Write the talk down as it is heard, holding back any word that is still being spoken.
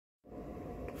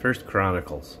1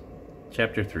 Chronicles,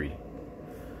 chapter 3.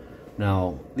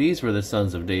 Now these were the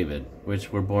sons of David,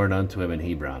 which were born unto him in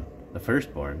Hebron. The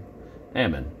firstborn,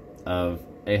 Ammon, of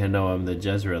Ahinoam the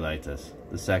Jezreelitess.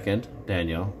 The second,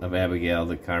 Daniel, of Abigail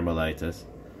the Carmelitess.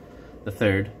 The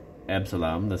third,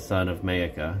 Absalom, the son of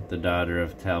Maacah, the daughter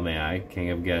of Talmai, king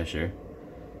of Geshur.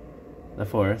 The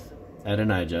fourth,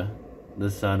 Adonijah, the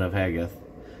son of Haggith.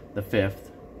 The fifth,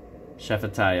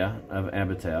 Shephatiah of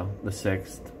Abital. The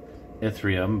sixth,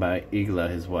 Ithream by Eglah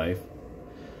his wife.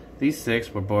 These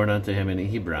six were born unto him in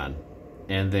Hebron,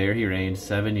 and there he reigned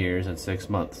 7 years and 6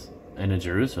 months. And in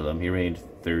Jerusalem he reigned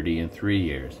 33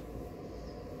 years.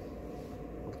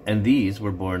 And these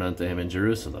were born unto him in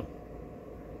Jerusalem: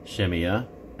 Shemiah,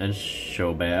 and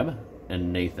Shobab,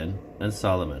 and Nathan, and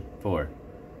Solomon, 4,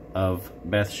 of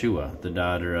Bathshua, the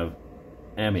daughter of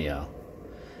Amiel.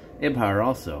 Ibhar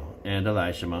also, and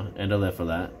Elishama, and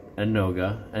Eliphalet, and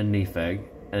Noga, and Nepheg,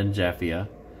 and Japhia,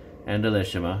 and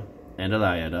Elishama, and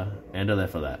Eliada, and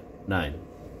Eliphalet, 9.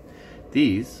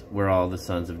 These were all the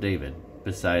sons of David,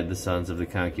 beside the sons of the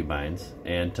concubines,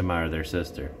 and Tamar their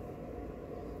sister.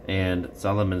 And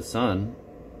Solomon's son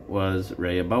was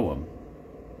Rehoboam,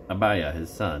 Abiah his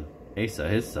son, Asa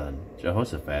his son,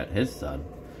 Jehoshaphat his son,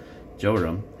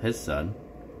 Joram his son,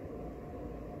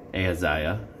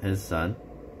 Ahaziah his son,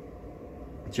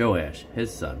 Joash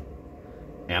his son,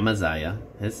 Amaziah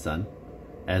his son,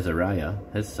 Azariah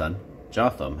his son,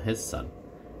 Jotham his son,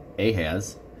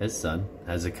 Ahaz his son,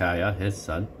 Hezekiah his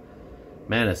son,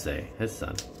 Manasseh his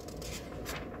son,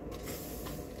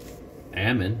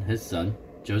 Ammon his son,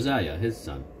 Josiah his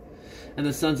son. And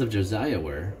the sons of Josiah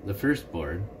were: the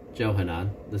firstborn,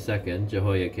 Johanan; the second,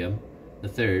 Jehoiakim; the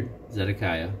third,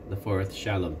 Zedekiah; the fourth,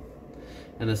 Shallum.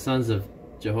 And the sons of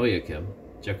Jehoiakim,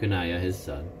 Jeconiah his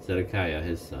son, Zedekiah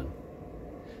his son.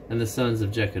 And the sons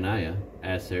of Jeconiah,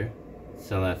 Asher,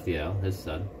 Salathiel his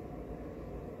son,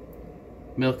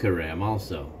 Milcaram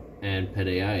also, and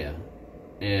Pedaiah,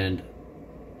 and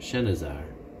Shenazar,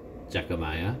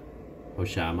 Jechemiah,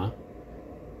 Hoshama,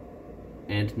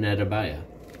 and Nedabiah.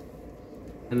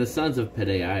 And the sons of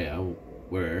Pedaiah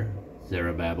were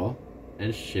Zerubbabel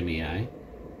and Shimei.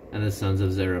 And the sons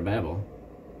of Zerubbabel,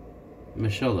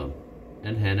 Meshullam,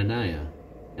 and Hananiah,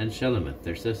 and Shelomith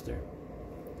their sister,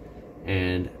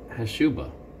 and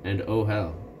Hashubah, and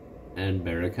Ohel, and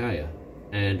Berechiah,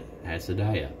 and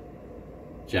Hasadiah,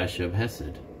 Jashub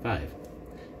Hesed, 5.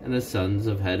 And the sons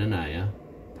of Hadaniah,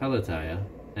 Pelatiah,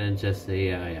 and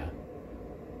Jesaiah.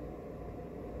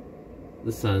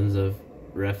 The sons of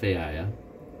Rephaiah,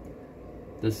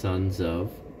 the sons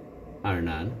of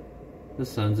Arnan, the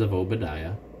sons of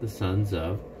Obadiah, the sons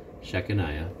of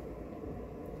Shechaniah.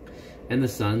 And the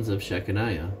sons of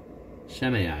Shechaniah,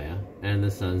 Shemaiah; and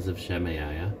the sons of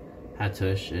Shemaiah,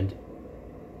 Hattush, and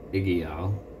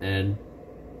Igiel, and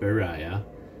Beriah,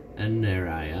 and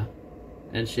Neriah,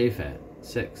 and Shaphat,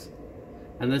 6.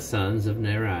 And the sons of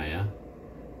Neriah,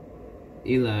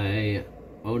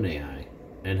 Elionai,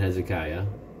 and Hezekiah,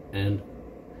 and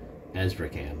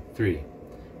Azrikam, 3.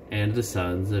 And the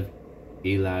sons of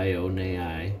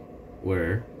Elionai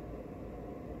were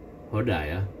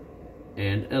Hodiah,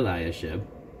 and Eliashib,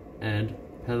 and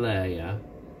Pelaiah,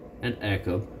 and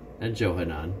Akub, and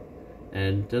Johanan,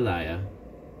 and Deliah,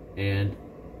 and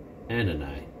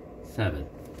Anani, 7.